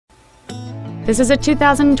This is a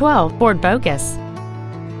 2012 Ford Focus.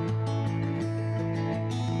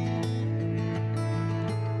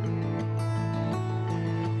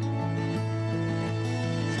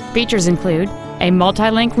 Features include a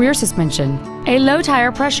multi-link rear suspension, a low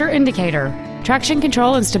tire pressure indicator, traction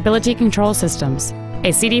control and stability control systems,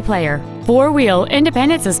 a CD player, four-wheel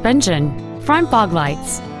independent suspension, front fog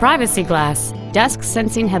lights, privacy glass, dusk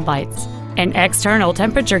sensing headlights, an external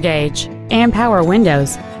temperature gauge, and power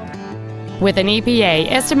windows. With an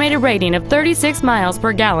EPA estimated rating of 36 miles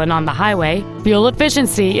per gallon on the highway, fuel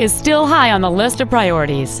efficiency is still high on the list of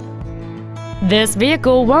priorities. This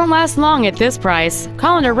vehicle won't last long at this price.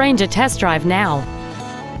 Call and arrange a test drive now.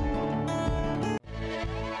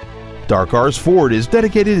 Darcars Ford is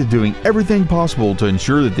dedicated to doing everything possible to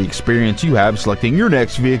ensure that the experience you have selecting your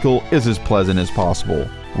next vehicle is as pleasant as possible.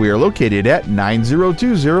 We are located at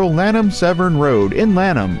 9020 Lanham Severn Road in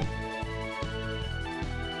Lanham.